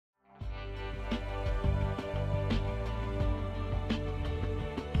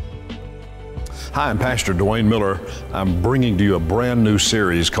Hi, I'm Pastor Dwayne Miller. I'm bringing to you a brand new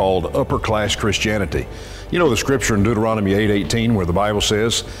series called Upper Class Christianity. You know the scripture in Deuteronomy 8:18 where the Bible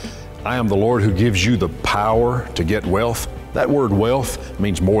says, I am the Lord who gives you the power to get wealth. That word wealth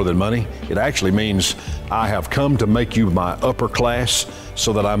means more than money. It actually means I have come to make you my upper class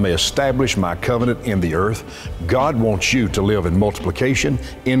so that I may establish my covenant in the earth. God wants you to live in multiplication,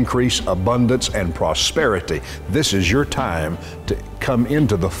 increase, abundance, and prosperity. This is your time to come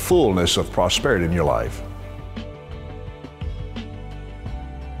into the fullness of prosperity in your life.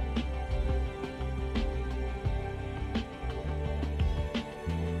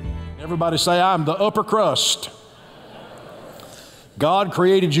 Everybody say, I'm the upper crust. God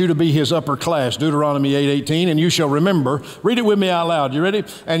created you to be His upper class, Deuteronomy 8:18, and you shall remember, read it with me out loud, you ready?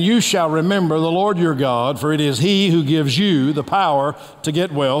 And you shall remember the Lord your God, for it is He who gives you the power to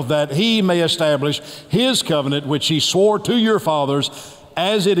get wealth, that He may establish His covenant, which He swore to your fathers,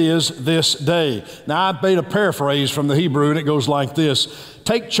 as it is this day. Now, I made a paraphrase from the Hebrew, and it goes like this.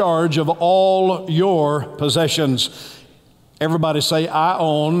 Take charge of all your possessions. Everybody say, I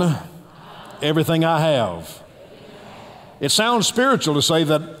own everything I have. It sounds spiritual to say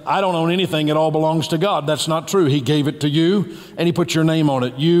that I don't own anything, it all belongs to God. That's not true. He gave it to you and He put your name on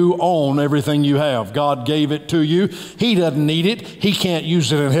it. You own everything you have. God gave it to you. He doesn't need it. He can't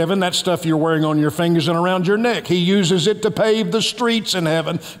use it in heaven. That stuff you're wearing on your fingers and around your neck. He uses it to pave the streets in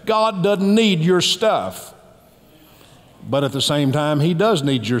heaven. God doesn't need your stuff. But at the same time, He does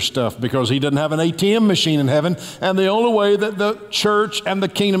need your stuff because He doesn't have an ATM machine in heaven. And the only way that the church and the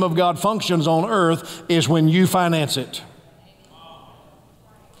kingdom of God functions on earth is when you finance it.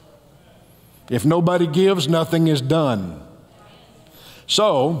 If nobody gives, nothing is done.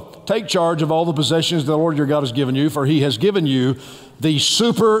 So, take charge of all the possessions the Lord your God has given you, for He has given you the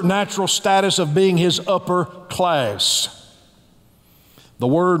supernatural status of being His upper class. The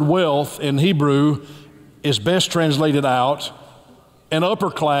word wealth in Hebrew is best translated out an upper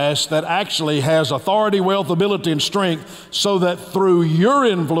class that actually has authority, wealth, ability, and strength so that through your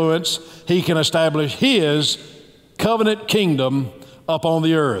influence, He can establish His covenant kingdom upon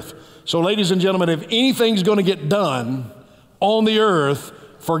the earth. So, ladies and gentlemen, if anything's going to get done on the earth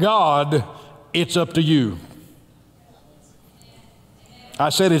for God, it's up to you. I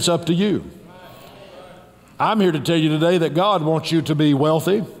said it's up to you. I'm here to tell you today that God wants you to be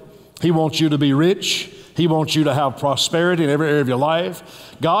wealthy. He wants you to be rich. He wants you to have prosperity in every area of your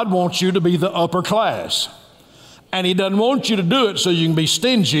life. God wants you to be the upper class. And He doesn't want you to do it so you can be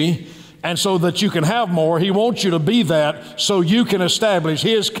stingy and so that you can have more. He wants you to be that so you can establish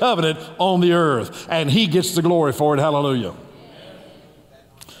His covenant on the earth. And He gets the glory for it. Hallelujah.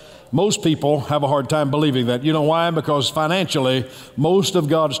 Most people have a hard time believing that. You know why? Because financially, most of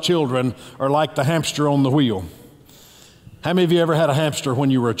God's children are like the hamster on the wheel. How many of you ever had a hamster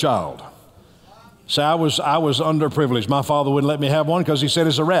when you were a child? Say, I was underprivileged. My father wouldn't let me have one because he said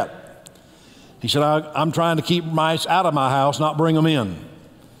it's a rat. He said, I'm trying to keep mice out of my house, not bring them in.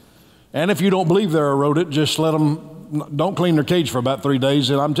 And if you don't believe they're a rodent, just let them, don't clean their cage for about 3 days,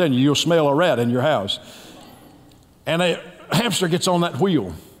 and I'm telling you, you'll smell a rat in your house. And a hamster gets on that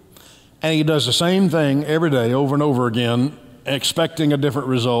wheel, and he does the same thing every day over and over again, expecting a different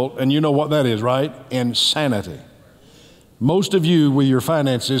result. And you know what that is, right? Insanity. Most of you with your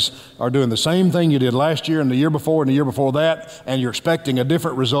finances are doing the same thing you did last year and the year before and the year before that, and you're expecting a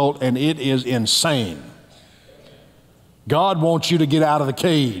different result, and it is insane. God wants you to get out of the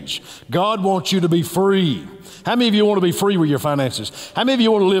cage. God wants you to be free. How many of you want to be free with your finances? How many of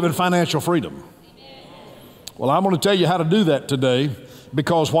you want to live in financial freedom? Well, I'm going to tell you how to do that today,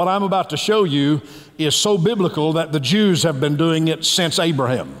 because what I'm about to show you is so biblical that the Jews have been doing it since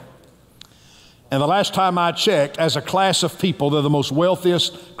Abraham. And the last time I checked, as a class of people, they're the most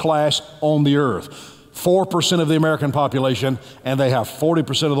wealthiest class on the earth. 4% of the American population, and they have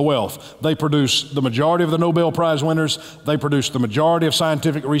 40% of the wealth. They produce the majority of the Nobel Prize winners. They produce the majority of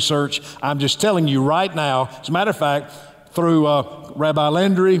scientific research. I'm just telling you right now, as a matter of fact, through Rabbi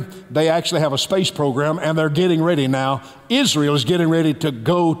Landry, they actually have a space program, and they're getting ready now. Israel is getting ready to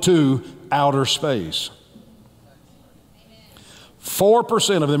go to outer space.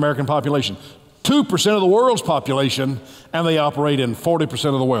 4% of the American population. 2% of the world's population, and they operate in 40%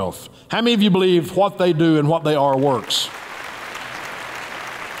 of the wealth. How many of you believe what they do and what they are works?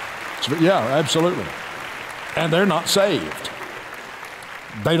 Yeah, absolutely. And they're not saved.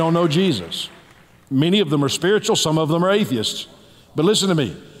 They don't know Jesus. Many of them are spiritual, some of them are atheists. But listen to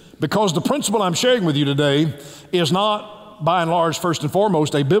me, because the principle I'm sharing with you today is not, by and large, first and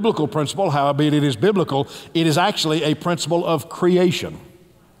foremost, a biblical principle, howbeit it is biblical, it is actually a principle of creation.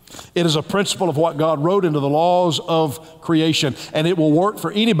 It is a principle of what God wrote into the laws of creation, and it will work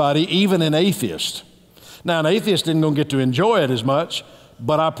for anybody, even an atheist. Now, an atheist isn't going to get to enjoy it as much,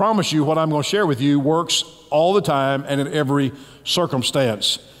 but I promise you what I'm going to share with you works all the time and in every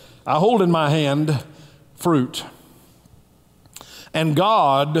circumstance. I hold in my hand fruit, and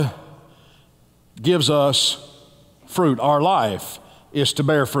God gives us fruit. Our life is to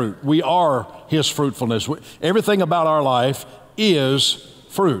bear fruit. We are His fruitfulness. Everything about our life is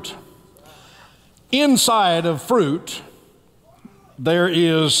fruit. Inside of fruit, there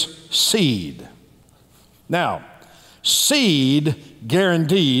is seed. Now, seed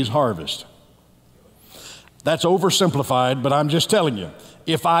guarantees harvest. That's oversimplified, but I'm just telling you.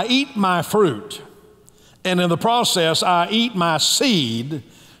 If I eat my fruit, and in the process I eat my seed,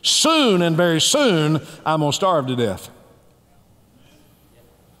 soon and very soon, I'm going to starve to death.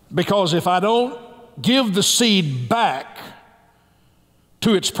 Because if I don't give the seed back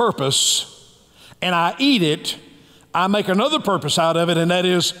to its purpose, and I eat it, I make another purpose out of it, and that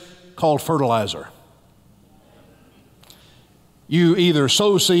is called fertilizer. You either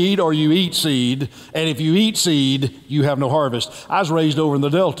sow seed or you eat seed, and if you eat seed, you have no harvest. I was raised over in the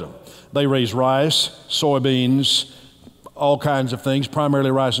Delta. They raise rice, soybeans, all kinds of things,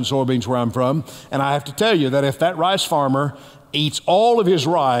 primarily rice and soybeans where I'm from. And I have to tell you that if that rice farmer eats all of his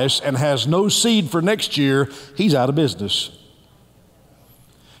rice and has no seed for next year, he's out of business.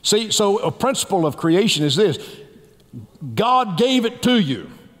 See, so a principle of creation is this. God gave it to you,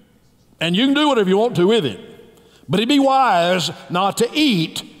 and you can do whatever you want to with it. But it'd be wise not to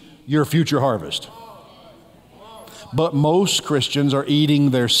eat your future harvest. But most Christians are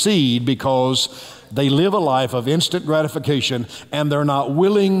eating their seed because they live a life of instant gratification, and they're not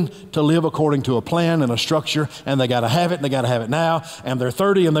willing to live according to a plan and a structure, and they got to have it, and they got to have it now, and they're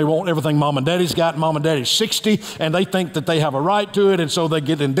 30 and they want everything mom and daddy's got, and mom and daddy's 60, and they think that they have a right to it, and so they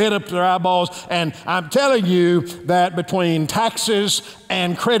get in debt up to their eyeballs. And I'm telling you that between taxes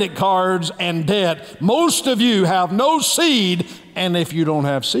and credit cards and debt, most of you have no seed, and if you don't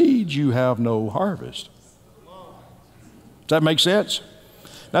have seed, you have no harvest. Does that make sense?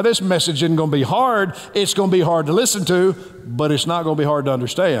 Now, this message isn't going to be hard. It's going to be hard to listen to, but it's not going to be hard to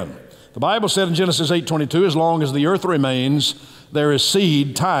understand. The Bible said in Genesis 8:22, as long as the earth remains, there is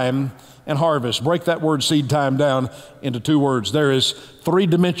seed, time, and harvest. Break that word seed time down into two words. There is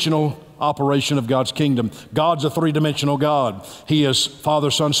three-dimensional operation of God's kingdom. God's a three-dimensional God. He is Father,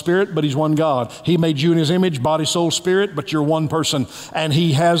 Son, Spirit, but He's one God. He made you in His image, body, soul, spirit, but you're one person. And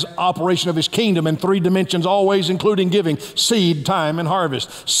He has operation of His kingdom in three dimensions, always including giving seed, time, and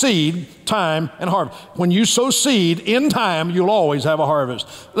harvest. Seed, time, and harvest. When you sow seed in time, you'll always have a harvest.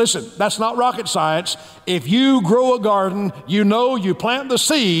 Listen, that's not rocket science. If you grow a garden, you know you plant the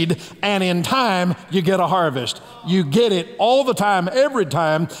seed, and in time, you get a harvest. You get it all the time, every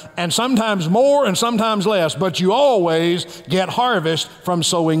time, and sometimes more and sometimes less, but you always get harvest from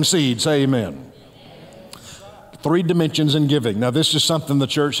sowing seed. Say amen. Three dimensions in giving. Now, this is something the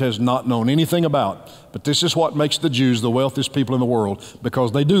church has not known anything about, but this is what makes the Jews the wealthiest people in the world,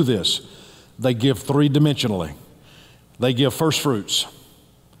 because they do this. They give three-dimensionally. They give first fruits.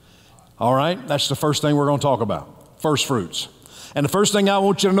 All right? That's the first thing we're going to talk about, first fruits. And the first thing I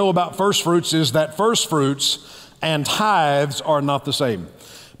want you to know about first fruits is that first fruits and tithes are not the same.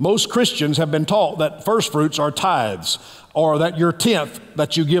 Most Christians have been taught that first fruits are tithes, or that your tenth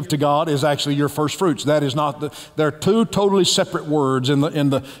that you give to God is actually your first fruits. That is not they're two totally separate words in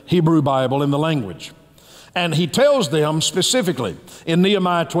the Hebrew Bible, in the language. And he tells them specifically in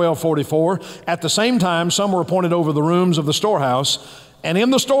Nehemiah 12:44, at the same time some were appointed over the rooms of the storehouse, and in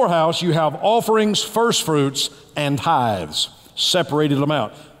the storehouse you have offerings, first fruits, and tithes. Separated them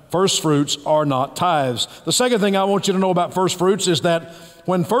out. First fruits are not tithes. The second thing I want you to know about first fruits is that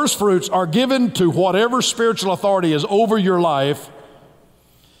when first fruits are given to whatever spiritual authority is over your life,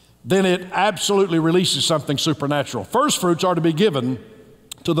 then it absolutely releases something supernatural. First fruits are to be given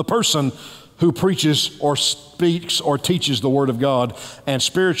to the person who preaches or speaks or teaches the Word of God and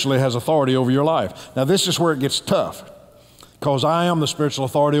spiritually has authority over your life. Now, this is where it gets tough, because I am the spiritual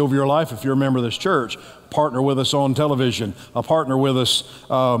authority over your life if you're a member of this church. Partner with us on television, a partner with us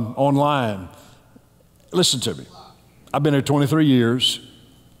online. Listen to me. I've been here 23 years.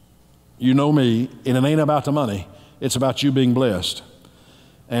 You know me, and it ain't about the money. It's about you being blessed.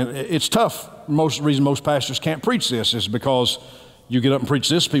 And it's tough. The reason most pastors can't preach this is because you get up and preach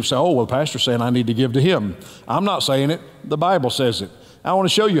this, people say, oh, well, the pastor's saying I need to give to him. I'm not saying it. The Bible says it. I want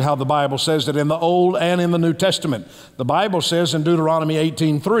to show you how the Bible says it in the Old and in the New Testament. The Bible says in Deuteronomy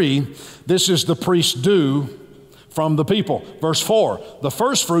 18:3, this is the priest's due from the people. Verse 4, the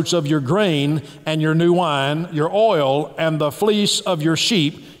first fruits of your grain and your new wine, your oil, and the fleece of your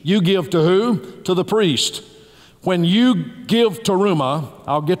sheep, you give to who? To the priest. When you give teruma,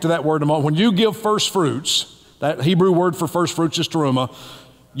 I'll get to that word in a moment. When you give first fruits, that Hebrew word for first fruits is teruma,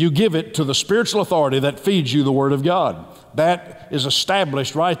 you give it to the spiritual authority that feeds you the Word of God. That is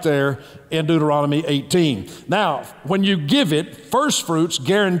established right there in Deuteronomy 18. Now, when you give it, first fruits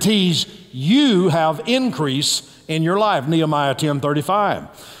guarantees you have increase in your life. Nehemiah 10:35.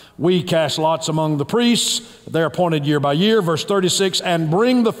 We cast lots among the priests. They're appointed year by year. Verse 36, and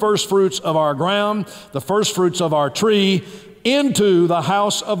bring the first fruits of our ground, the first fruits of our tree, into the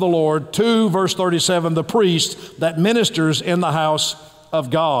house of the Lord, to, verse 37, the priest that ministers in the house of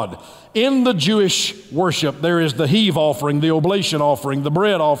God. In the Jewish worship, there is the heave offering, the oblation offering, the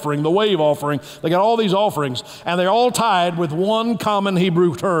bread offering, the wave offering. They got all these offerings, and they're all tied with one common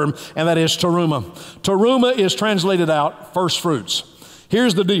Hebrew term, and that is teruma. Teruma is translated out first fruits.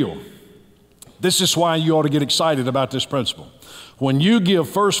 Here's the deal. This is why you ought to get excited about this principle. When you give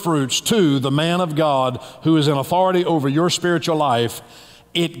first fruits to the man of God who is in authority over your spiritual life,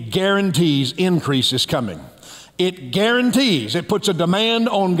 it guarantees increase is coming. It guarantees, it puts a demand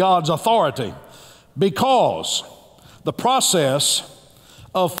on God's authority, because the process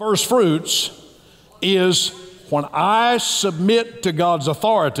of first fruits is when I submit to God's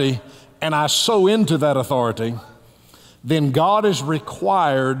authority and I sow into that authority, then God is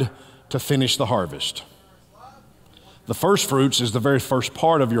required to finish the harvest. The first fruits is the very first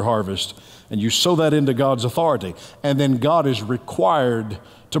part of your harvest, and you sow that into God's authority, and then God is required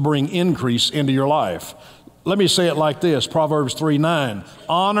to bring increase into your life. Let me say it like this, Proverbs 3:9.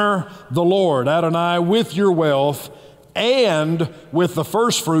 Honor the Lord, Adonai, with your wealth and with the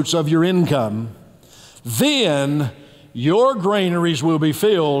first fruits of your income. Then your granaries will be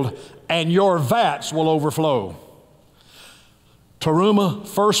filled and your vats will overflow. Teruma,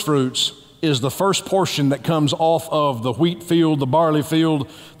 first fruits, is the first portion that comes off of the wheat field, the barley field,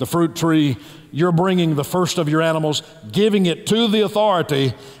 the fruit tree. You're bringing the first of your animals, giving it to the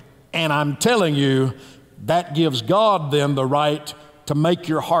authority, and I'm telling you, that gives God then the right to make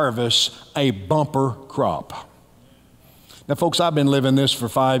your harvest a bumper crop. Now, folks, I've been living this for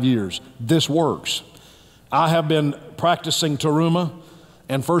 5 years. This works. I have been practicing teruma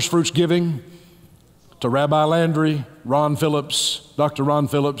and first fruits giving to Rabbi Landry, Ron Phillips, Dr. Ron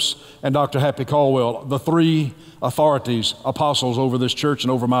Phillips, and Dr. Happy Caldwell, the three authorities, apostles over this church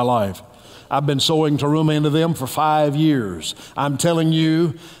and over my life. I've been sowing teruma into them for 5 years. I'm telling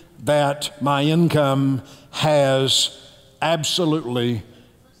you that my income has absolutely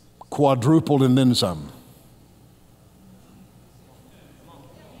quadrupled and then some.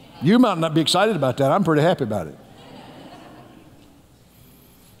 You might not be excited about that. I'm pretty happy about it.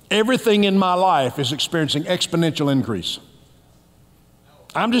 Everything in my life is experiencing exponential increase.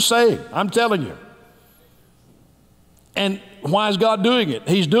 I'm just saying, I'm telling you. And why is God doing it?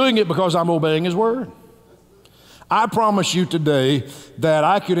 He's doing it because I'm obeying His word. I promise you today that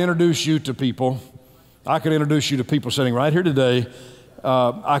I could introduce you to people. I could introduce you to people sitting right here today.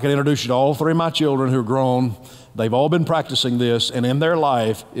 I could introduce you to all three of my children who are grown. They've all been practicing this, and in their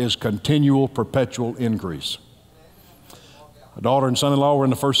life is continual, perpetual increase. A daughter and son-in-law were in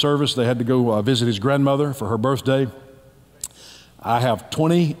the first service. They had to go visit his grandmother for her birthday. I have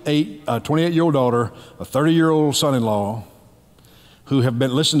 28-year-old daughter, a 30-year-old son-in-law who have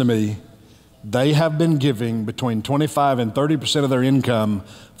been, listen to me, they have been giving between 25 and 30% of their income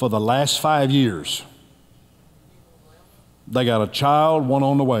for the last 5 years. They got a child, one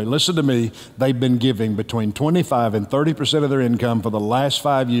on the way. Listen to me, they've been giving between 25 and 30% of their income for the last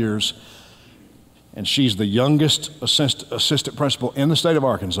 5 years. And she's the youngest assistant principal in the state of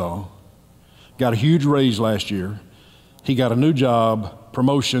Arkansas. Got a huge raise last year. He got a new job,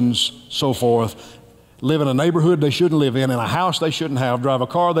 promotions, so forth. Live in a neighborhood they shouldn't live in a house they shouldn't have, drive a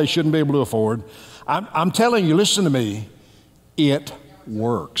car they shouldn't be able to afford. I'm telling you, listen to me, it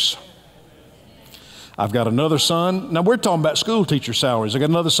works. I've got another son. Now, we're talking about school teacher salaries. I got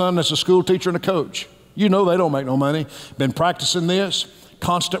another son that's a school teacher and a coach. You know they don't make no money. Been practicing this,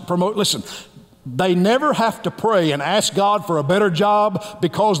 constant promote. Listen, they never have to pray and ask God for a better job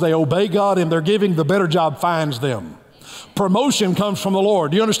because they obey God in their giving. The better job finds them. Promotion comes from the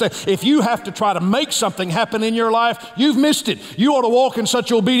Lord. Do you understand? If you have to try to make something happen in your life, you've missed it. You ought to walk in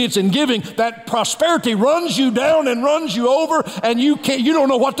such obedience and giving that prosperity runs you down and runs you over, and you don't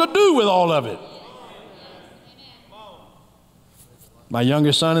know what to do with all of it. My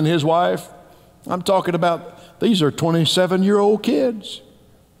youngest son and his wife, I'm talking about, these are 27-year-old kids.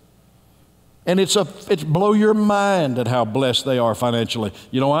 And it's blow your mind at how blessed they are financially.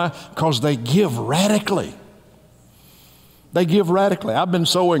 You know why? Because they give radically. They give radically. I've been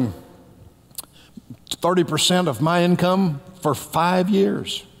sowing 30% of my income for 5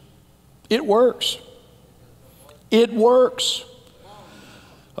 years. It works. It works.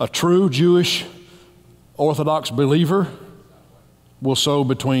 A true Jewish Orthodox believer will sow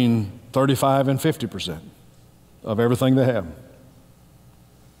between 35 and 50% of everything they have.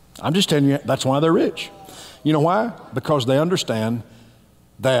 I'm just telling you, that's why they're rich. You know why? Because they understand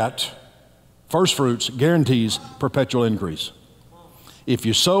that first fruits guarantees perpetual increase. If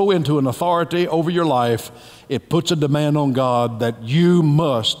you sow into an authority over your life, it puts a demand on God that you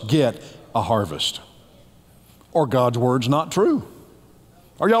must get a harvest, or God's word's not true.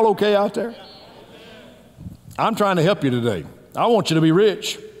 Are y'all okay out there? I'm trying to help you today. I want you to be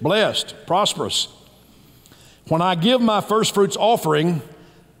rich, blessed, prosperous. When I give my first fruits offering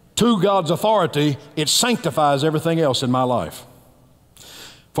to God's authority, it sanctifies everything else in my life.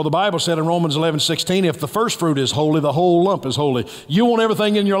 For the Bible said in Romans 11:16, if the first fruit is holy, the whole lump is holy. You want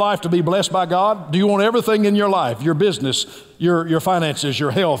everything in your life to be blessed by God? Do you want everything in your life, your business, your finances,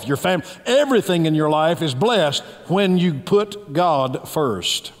 your health, your family, everything in your life is blessed when you put God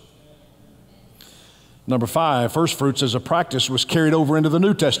first? Number 5, first fruits as a practice was carried over into the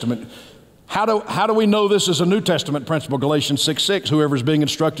New Testament. How do we know this is a New Testament principle? Galatians 6:6, whoever is being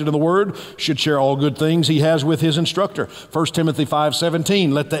instructed in the word should share all good things he has with his instructor. 1 Timothy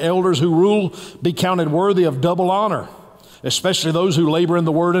 5:17, let the elders who rule be counted worthy of double honor, especially those who labor in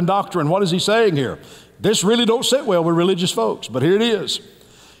the word and doctrine. What is he saying here? This really don't sit well with religious folks, but here it is.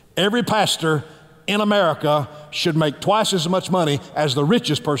 Every pastor in America should make twice as much money as the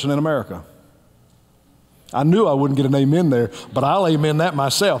richest person in America. I knew I wouldn't get an amen there, but I'll amen that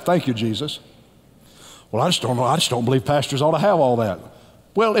myself. Thank you, Jesus. Well, I just don't know. I just don't believe pastors ought to have all that.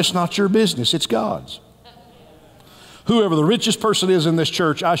 Well, it's not your business. It's God's. Whoever the richest person is in this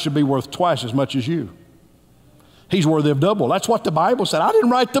church, I should be worth twice as much as you. He's worthy of double. That's what the Bible said. I didn't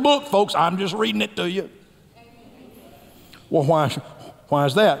write the book, folks. I'm just reading it to you. Well, why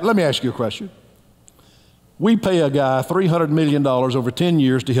is that? Let me ask you a question. We pay a guy $300 million over 10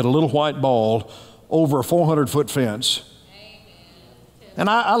 years to hit a little white ball over a 400-foot fence. And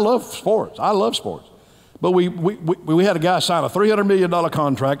I love sports. I love sports. But we had a guy sign a $300 million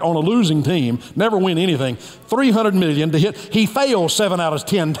contract on a losing team, never win anything, $300 million to hit. He fails 7 out of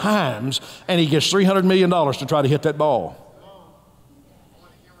 10 times, and he gets $300 million to try to hit that ball.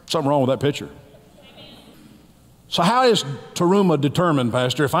 Something wrong with that picture. So how is teruma determined,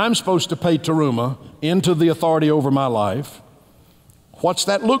 Pastor? If I'm supposed to pay teruma into the authority over my life, what's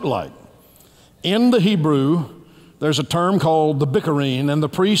that look like? In the Hebrew, there's a term called the bikurim, and the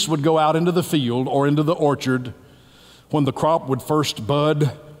priest would go out into the field or into the orchard when the crop would first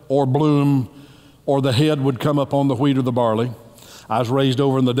bud or bloom, or the head would come up on the wheat or the barley. I was raised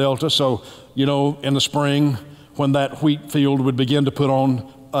over in the Delta, so, you know, in the spring, when that wheat field would begin to put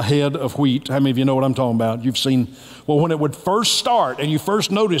on a head of wheat, how many of you know what I'm talking about? You've seen, well, when it would first start and you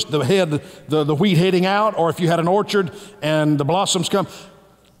first noticed the head, the wheat heading out, or if you had an orchard and the blossoms come.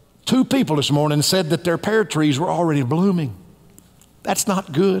 2 people this morning said that their pear trees were already blooming. That's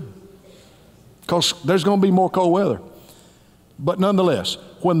not good, because there's going to be more cold weather. But nonetheless,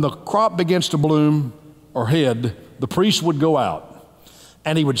 when the crop begins to bloom or head, the priest would go out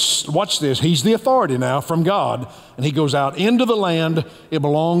and he would, watch this, he's the authority now from God, and he goes out into the land, it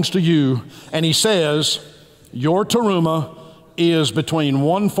belongs to you, and he says, your teruma is between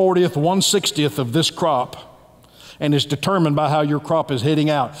 1/40th, 1/60th of this crop, and is determined by how your crop is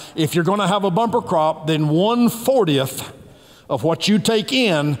heading out. If you're going to have a bumper crop, then 1/40th of what you take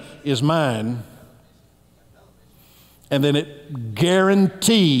in is mine. And then it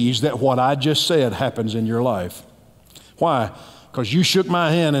guarantees that what I just said happens in your life. Why? Because you shook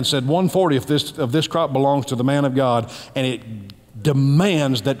my hand and said 1/40th of this crop belongs to the man of God, and it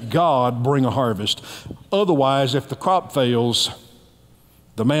demands that God bring a harvest. Otherwise, if the crop fails,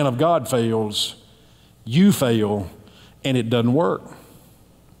 the man of God fails, you fail, and it doesn't work.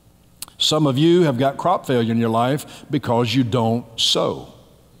 Some of you have got crop failure in your life because you don't sow.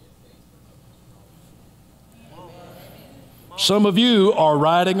 Some of you are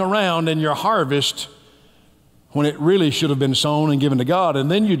riding around in your harvest when it really should have been sown and given to God, and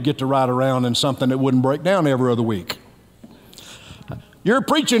then you'd get to ride around in something that wouldn't break down every other week. You're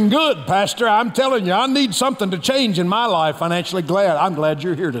preaching good, Pastor. I'm telling you, I need something to change in my life financially. I'm glad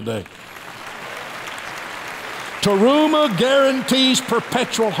you're here today. Teruma guarantees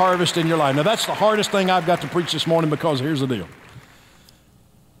perpetual harvest in your life. Now, that's the hardest thing I've got to preach this morning, because here's the deal.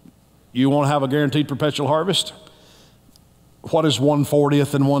 You want to have a guaranteed perpetual harvest? What does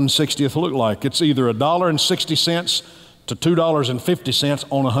 1/40th and 1/60th look like? It's either $1.60 to $2.50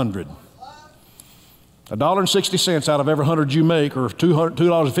 on 100. $1.60 out of every 100 you make, or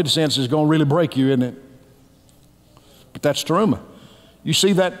 $2.50 is going to really break you, isn't it? But that's teruma. You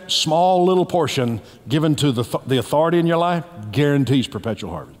see that small little portion given to the authority in your life guarantees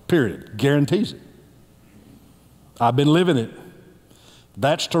perpetual harvest. Period. Guarantees it. I've been living it.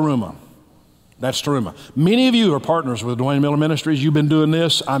 That's teruma. That's teruma. Many of you are partners with Dwayne Miller Ministries. You've been doing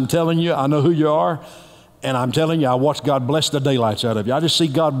this. I'm telling you, I know who you are. And I'm telling you, I watch God bless the daylights out of you. I just see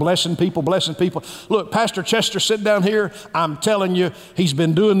God blessing people, blessing people. Look, Pastor Chester sitting down here, I'm telling you, he's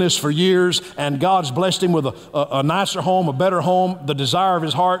been doing this for years, and God's blessed him with a nicer home, a better home, the desire of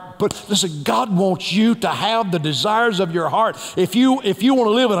his heart. But listen, God wants you to have the desires of your heart. If you want to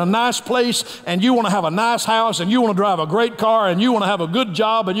live in a nice place, and you want to have a nice house, and you want to drive a great car, and you want to have a good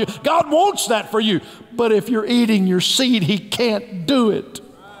job, and God wants that for you. But if you're eating your seed, he can't do it.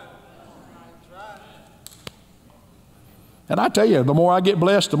 And I tell you, the more I get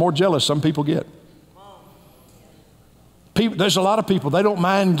blessed, the more jealous some people get. There's a lot of people, they don't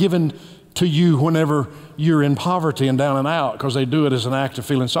mind giving to you whenever you're in poverty and down and out, because they do it as an act of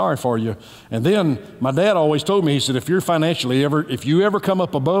feeling sorry for you. And then my dad always told me, he said, if you ever come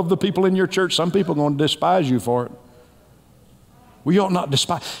up above the people in your church, some people are going to despise you for it. We ought not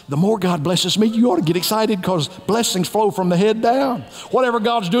despise. The more God blesses me, you ought to get excited, because blessings flow from the head down. Whatever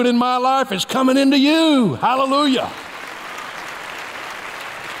God's doing in my life is coming into you. Hallelujah.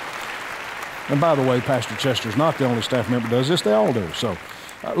 And by the way, Pastor Chester's not the only staff member who does this. They all do. So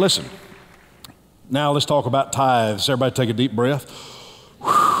listen. Now let's talk about tithes. Everybody take a deep breath.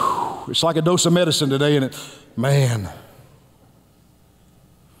 Whew. It's like a dose of medicine today, isn't it? Man.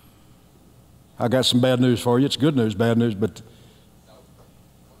 I got some bad news for you. It's good news, bad news. But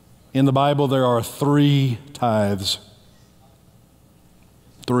in the Bible, there are 3 tithes.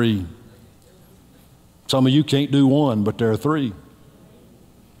 3. Some of you can't do 1, but there are 3.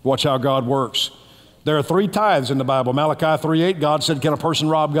 Watch how God works. There are 3 tithes in the Bible. Malachi 3:8, God said, can a person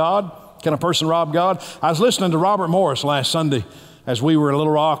rob God? Can a person rob God? I was listening to Robert Morris last Sunday as we were in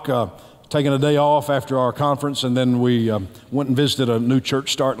Little Rock, taking a day off after our conference, and then we went and visited a new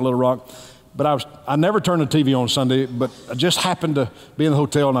church start in Little Rock. But I never turned the TV on Sunday, but I just happened to be in the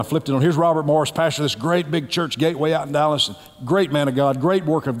hotel, and I flipped it on. Here's Robert Morris, pastor of this great big church, Gateway out in Dallas. Great man of God, great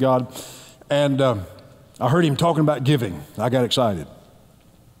work of God. And I heard him talking about giving. I got excited.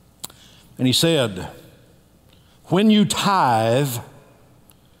 And he said, when you tithe,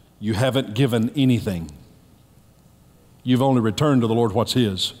 you haven't given anything. You've only returned to the Lord what's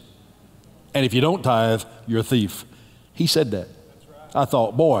his. And if you don't tithe, you're a thief. He said that. I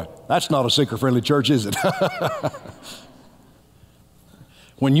thought, boy, that's not a seeker-friendly church, is it?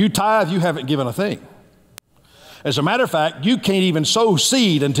 When you tithe, you haven't given a thing. As a matter of fact, you can't even sow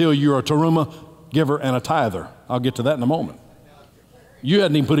seed until you're a teruma giver and a tither. I'll get to that in a moment. You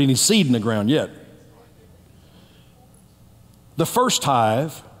hadn't even put any seed in the ground yet. The first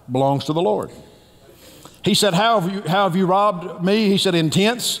tithe belongs to the Lord. He said, how have you robbed me? He said, in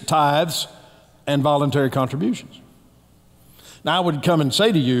tenths, tithes, and voluntary contributions. Now, I would come and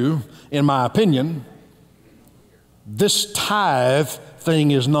say to you, in my opinion, this tithe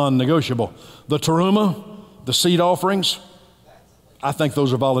thing is non-negotiable. The teruma, the seed offerings, I think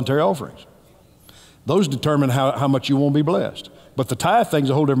those are voluntary offerings. Those determine how much you won't be blessed. But the tithe thing's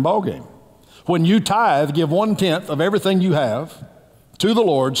a whole different ballgame. When you tithe, give 1/10 of everything you have to the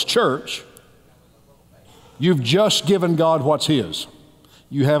Lord's church, you've just given God what's his.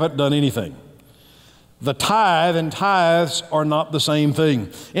 You haven't done anything. The tithe and tithes are not the same thing.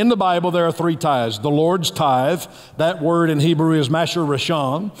 In the Bible, there are 3 tithes. The Lord's tithe, that word in Hebrew is Masher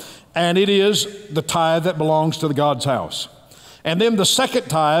Rashon, and it is the tithe that belongs to the God's house. And then the second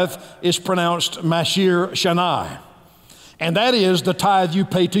tithe is pronounced Mashir Shanai. And that is the tithe you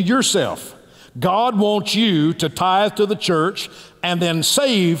pay to yourself. God wants you to tithe to the church and then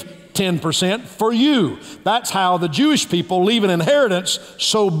save 10% for you. That's how the Jewish people leave an inheritance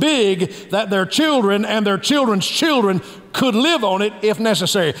so big that their children and their children's children could live on it if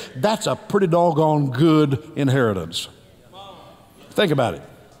necessary. That's a pretty doggone good inheritance. Think about it.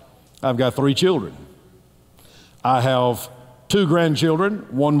 I've got 3 children. I have 2 grandchildren.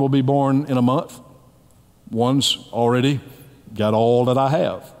 One will be born in a month. One's already got all that I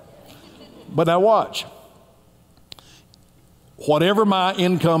have. But now watch. Whatever my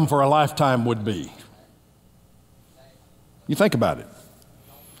income for a lifetime would be, you think about it.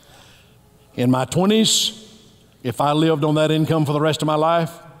 In my 20s, if I lived on that income for the rest of my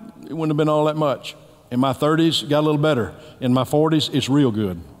life, it wouldn't have been all that much. In my 30s, it got a little better. In my 40s, it's real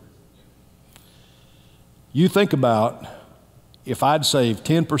good. You think about if I'd saved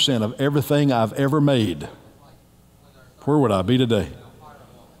 10% of everything I've ever made, where would I be today?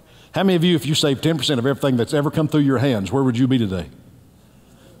 How many of you, if you save 10% of everything that's ever come through your hands, where would you be today?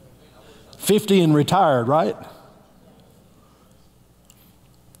 50 and retired, right?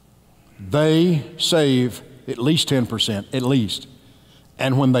 They save at least 10%, at least.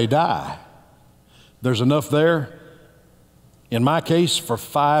 And when they die, there's enough there, in my case, for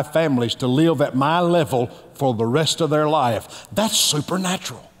 5 families to live at my level for the rest of their life. That's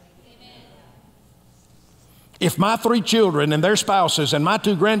supernatural. If my 3 children and their spouses and my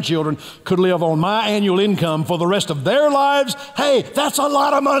 2 grandchildren could live on my annual income for the rest of their lives, hey, that's a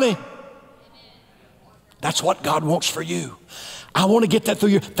lot of money. That's what God wants for you. I want to get that through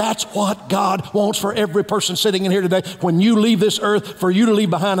you. That's what God wants for every person sitting in here today. When you leave this earth, for you to leave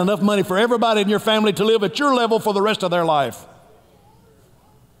behind enough money for everybody in your family to live at your level for the rest of their life.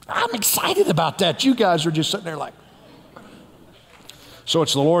 I'm excited about that. You guys are just sitting there like. So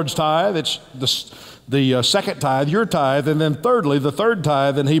it's the Lord's tithe. It's the second tithe, your tithe. And then thirdly, the third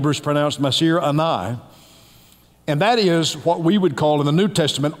tithe in Hebrews pronounced Masir Anai. And that is what we would call in the New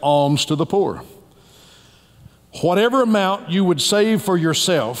Testament alms to the poor. Whatever amount you would save for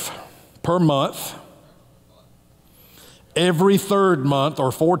yourself per month, every third month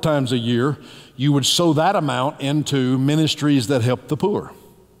or 4 times a year, you would sow that amount into ministries that help the poor.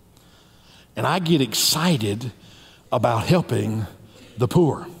 And I get excited about helping the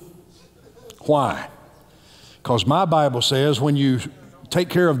poor. Why? Because my Bible says when you take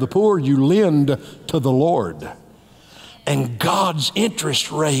care of the poor, you lend to the Lord. And God's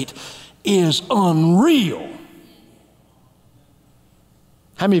interest rate is unreal.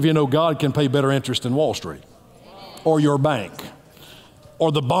 How many of you know God can pay better interest than Wall Street or your bank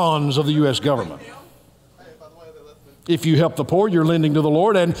or the bonds of the U.S. government? If you help the poor, you're lending to the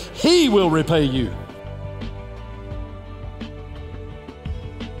Lord and He will repay you.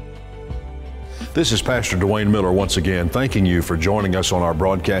 This is Pastor Dwayne Miller once again thanking you for joining us on our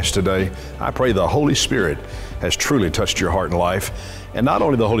broadcast today. I pray the Holy Spirit has truly touched your heart and life. And not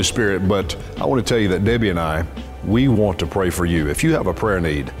only the Holy Spirit, but I want to tell you that Debbie and I, we want to pray for you. If you have a prayer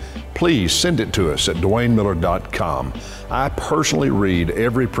need, please send it to us at DwayneMiller.com. I personally read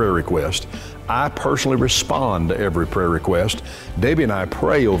every prayer request. I personally respond to every prayer request. Debbie and I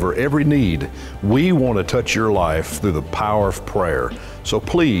pray over every need. We want to touch your life through the power of prayer. So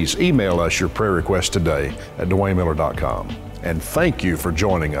please email us your prayer request today at DwayneMiller.com. And thank you for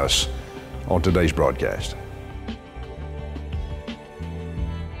joining us on today's broadcast.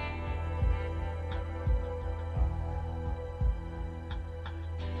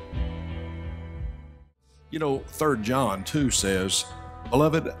 You know, 3 John 2 says,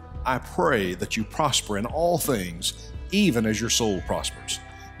 "Beloved, I pray that you prosper in all things, even as your soul prospers."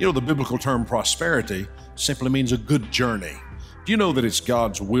 You know, the biblical term prosperity simply means a good journey. Do you know that it's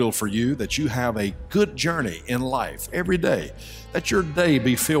God's will for you that you have a good journey in life every day, that your day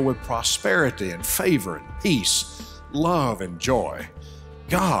be filled with prosperity and favor and peace, love and joy?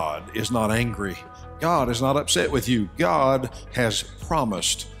 God is not angry. God is not upset with you. God has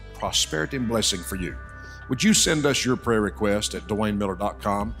promised prosperity and blessing for you. Would you send us your prayer request at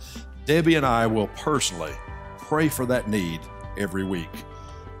DwayneMiller.com? Debbie and I will personally pray for that need every week.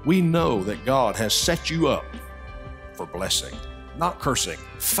 We know that God has set you up for blessing, not cursing,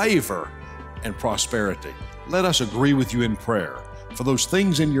 favor and prosperity. Let us agree with you in prayer for those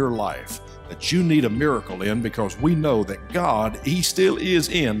things in your life that you need a miracle in, because we know that God, He still is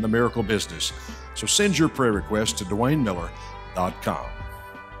in the miracle business. So send your prayer request to DwayneMiller.com.